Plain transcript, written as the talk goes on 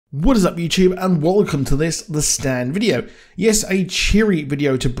What is up YouTube, and welcome to this The Stand video. Yes, a cheery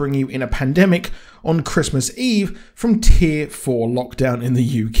video to bring you in a pandemic on Christmas Eve from Tier 4 lockdown in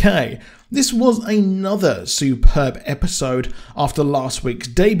the UK. This was another superb episode after last week's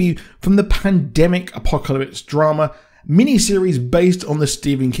debut from the pandemic apocalypse drama miniseries based on the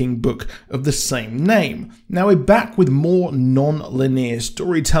Stephen King book of the same name. Now we're back with more non-linear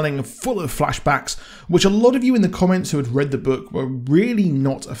storytelling full of flashbacks, which a lot of you in the comments who had read the book were really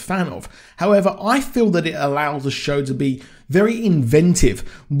not a fan of. However, I feel that it allows the show to be very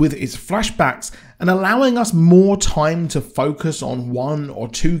inventive with its flashbacks and allowing us more time to focus on one or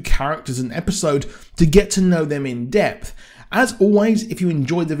two characters an episode to get to know them in depth. As always, if you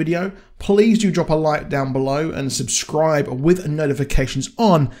enjoyed the video, please do drop a like down below and subscribe with notifications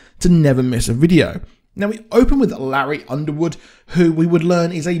on to never miss a video. Now we open with Larry Underwood, who we would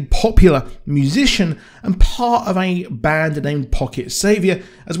learn is a popular musician and part of a band named Pocket Savior,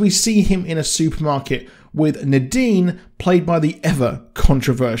 as we see him in a supermarket with Nadine, played by the ever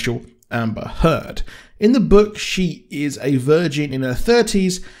controversial Amber Heard. In the book, she is a virgin in her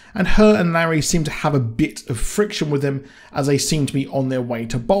 30s, and her and Larry seem to have a bit of friction with him as they seem to be on their way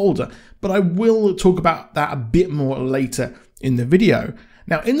to Boulder, but I will talk about that a bit more later in the video.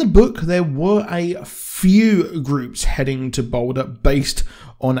 Now, in the book, there were a few groups heading to Boulder based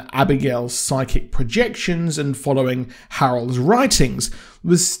on Abigail's psychic projections and following Harold's writings,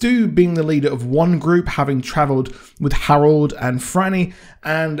 with Stu being the leader of one group, having travelled with Harold and Franny,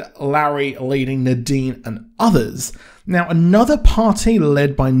 and Larry leading Nadine and others. Now, another party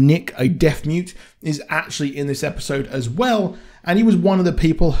led by Nick, a deaf mute, is actually in this episode as well, and he was one of the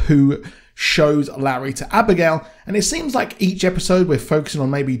people who shows Larry to Abigail, and it seems like each episode we're focusing on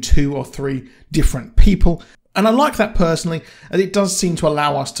maybe 2 or 3 different people, and I like that personally, as it does seem to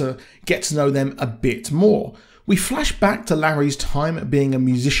allow us to get to know them a bit more. We flash back to Larry's time being a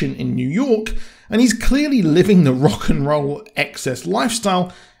musician in New York, and he's clearly living the rock and roll excess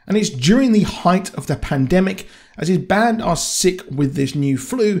lifestyle, and it's during the height of the pandemic as his band are sick with this new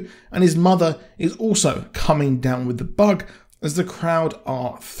flu, and his mother is also coming down with the bug, as the crowd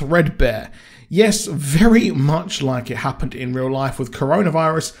are threadbare. Yes, very much like it happened in real life with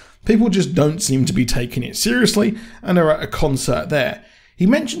coronavirus, people just don't seem to be taking it seriously and are at a concert there. He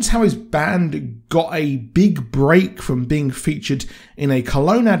mentions how his band got a big break from being featured in a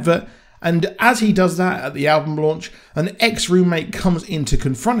cologne advert, and as he does that at the album launch, an ex-roommate comes in to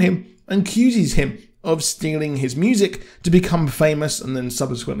confront him and accuses him of stealing his music to become famous, and then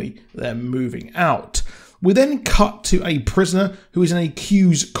subsequently they're moving out. We then cut to a prisoner who is an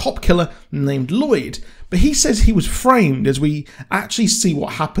accused cop killer named Lloyd, but he says he was framed, as we actually see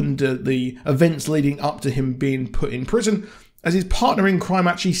what happened at the events leading up to him being put in prison, as his partner in crime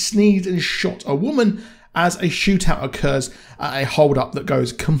actually sneezed and shot a woman as a shootout occurs at a hold-up that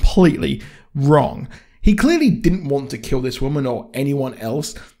goes completely wrong. He clearly didn't want to kill this woman or anyone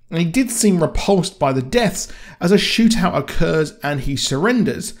else, and he did seem repulsed by the deaths as a shootout occurs and he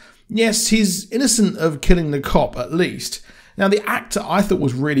surrenders. Yes, he's innocent of killing the cop, at least. Now, the actor I thought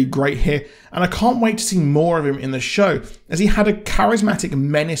was really great here, and I can't wait to see more of him in the show, as he had a charismatic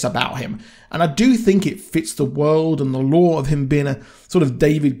menace about him, and I do think it fits the world and the lore of him being a sort of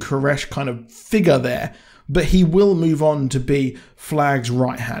David Koresh kind of figure there, but he will move on to be Flag's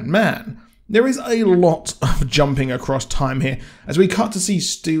right-hand man. There is a lot of jumping across time here, as we cut to see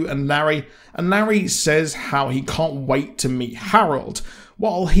Stu and Larry says how he can't wait to meet Harold.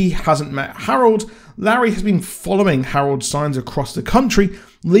 While he hasn't met Harold, Larry has been following Harold's signs across the country,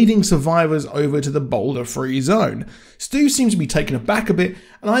 leading survivors over to the Boulder Free Zone. Stu seems to be taken aback a bit,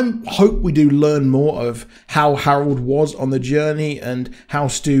 and I hope we do learn more of how Harold was on the journey and how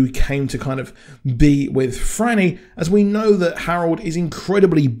Stu came to kind of be with Franny, as we know that Harold is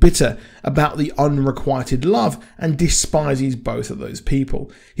incredibly bitter about the unrequited love and despises both of those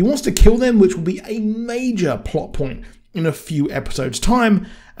people. He wants to kill them, which will be a major plot point in a few episodes' time,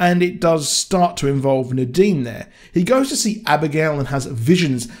 and it does start to involve Nadine there. He goes to see Abigail and has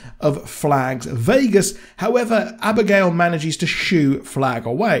visions of Flag's Vegas. However, Abigail manages to shoo Flag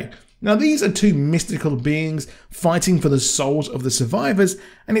away. Now, these are two mystical beings fighting for the souls of the survivors,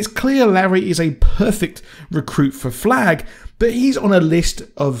 and it's clear Larry is a perfect recruit for Flag, but he's on a list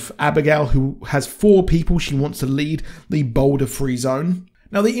of Abigail, who has 4 people she wants to lead the Boulder Free Zone.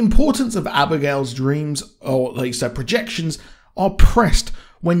 Now, the importance of Abigail's dreams, or at least her projections, are pressed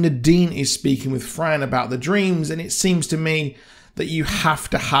when Nadine is speaking with Fran about the dreams, and it seems to me that you have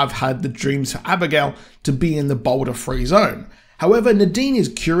to have had the dreams for Abigail to be in the Boulder Free Zone. However, Nadine is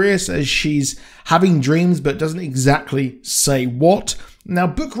curious as she's having dreams but doesn't exactly say what. Now,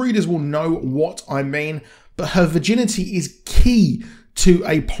 book readers will know what I mean, but her virginity is key to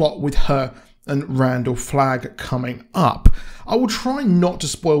a plot with her and Randall Flagg coming up. I will try not to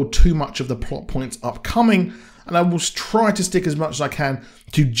spoil too much of the plot points upcoming, and I will try to stick as much as I can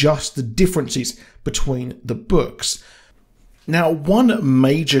to just the differences between the books. Now, one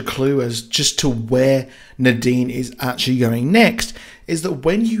major clue as just to where Nadine is actually going next is that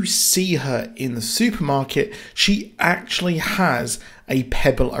when you see her in the supermarket, she actually has a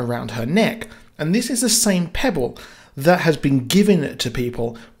pebble around her neck. And this is the same pebble that has been given to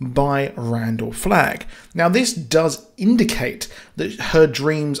people by Randall Flagg. Now, this does indicate that her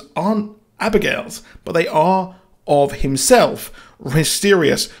dreams aren't Abigail's, but they are of himself,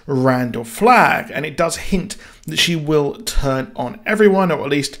 mysterious Randall Flagg, and it does hint that she will turn on everyone, or at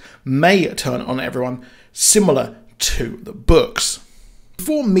least may turn on everyone, similar to the books.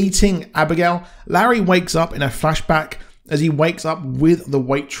 Before meeting Abigail, Larry wakes up in a flashback as he wakes up with the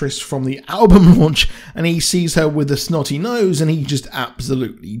waitress from the album launch, and he sees her with a snotty nose and he just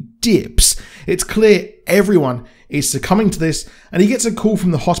absolutely dips. It's clear everyone is succumbing to this, and he gets a call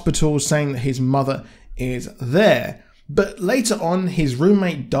from the hospital saying that his mother is there. But later on, his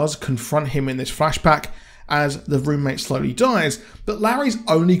roommate does confront him in this flashback as the roommate slowly dies, but Larry's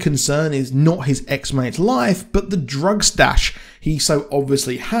only concern is not his ex-mate's life, but the drug stash he so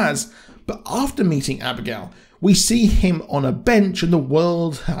obviously has. But after meeting Abigail, we see him on a bench and the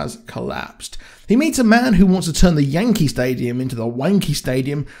world has collapsed. He meets a man who wants to turn the Yankee Stadium into the Wanky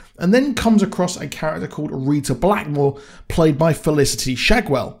Stadium, and then comes across a character called Rita Blackmore, played by Felicity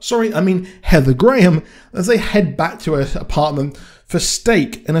Shagwell. Heather Graham, as they head back to her apartment for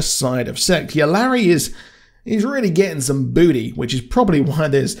steak and a side of sex. Yeah, Larry is really getting some booty, which is probably why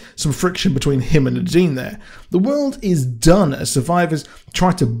there's some friction between him and Nadine there. The world is done as survivors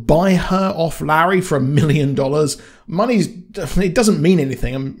try to buy her off Larry for $1 million. It doesn't mean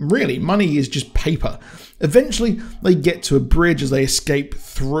anything, and really, money is just paper. Eventually, they get to a bridge as they escape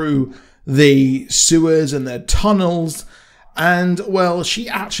through the sewers and their tunnels, and, well, she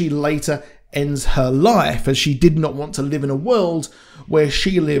actually later ends her life as she did not want to live in a world where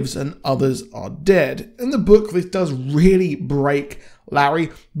she lives and others are dead. In the book, this does really break Larry,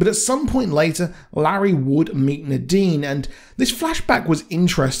 but at some point later, Larry would meet Nadine, and this flashback was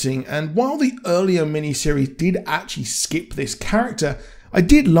interesting, and while the earlier miniseries did actually skip this character, I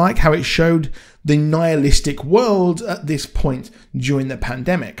did like how it showed the nihilistic world at this point during the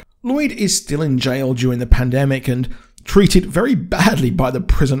pandemic. Lloyd is still in jail during the pandemic and treated very badly by the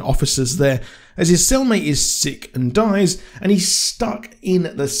prison officers there, as his cellmate is sick and dies, and he's stuck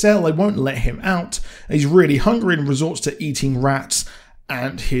in the cell. They won't let him out. He's really hungry and resorts to eating rats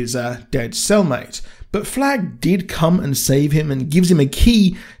and his dead cellmate. But Flagg did come and save him and gives him a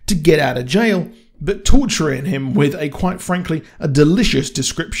key to get out of jail, but torturing him with quite frankly, a delicious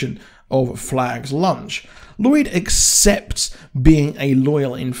description of Flagg's lunch. Lloyd accepts being a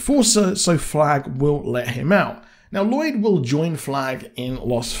loyal enforcer, so Flagg will let him out. Now, Lloyd will join Flagg in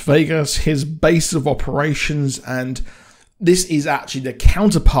Las Vegas, his base of operations, and this is actually the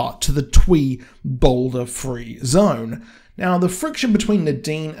counterpart to the Twee Boulder Free Zone. Now, the friction between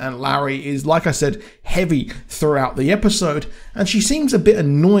Nadine and Larry is, like I said, heavy throughout the episode, and she seems a bit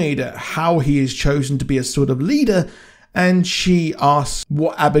annoyed at how he is chosen to be a sort of leader, and she asks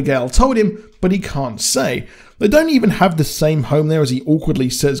what Abigail told him, but he can't say. They don't even have the same home there as he awkwardly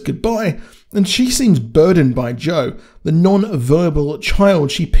says goodbye, and she seems burdened by Joe, the non-verbal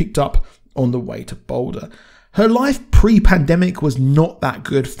child she picked up on the way to Boulder. Her life pre-pandemic was not that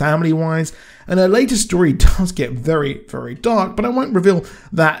good family-wise, and her later story does get very, very dark, but I won't reveal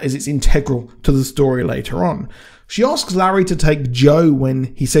that as it's integral to the story later on. She asks Larry to take Joe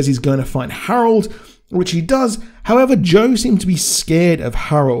when he says he's going to find Harold, which he does. However, Joe seems to be scared of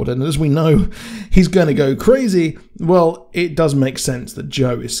Harold, and as we know, he's going to go crazy. Well, it does make sense that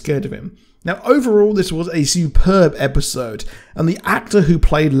Joe is scared of him. Now, overall, this was a superb episode, and the actor who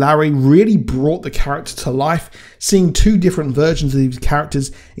played Larry really brought the character to life. Seeing two different versions of these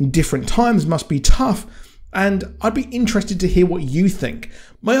characters in different times must be tough, and I'd be interested to hear what you think.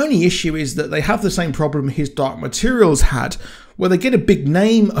 My only issue is that they have the same problem His Dark Materials had, where they get a big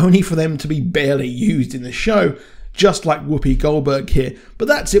name only for them to be barely used in the show, just like Whoopi Goldberg here. But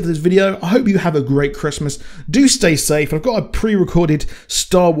that's it for this video. I hope you have a great Christmas. Do stay safe. I've got a pre-recorded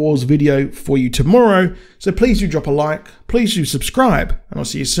Star Wars video for you tomorrow, so please do drop a like, please do subscribe, and I'll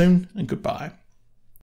see you soon, and goodbye.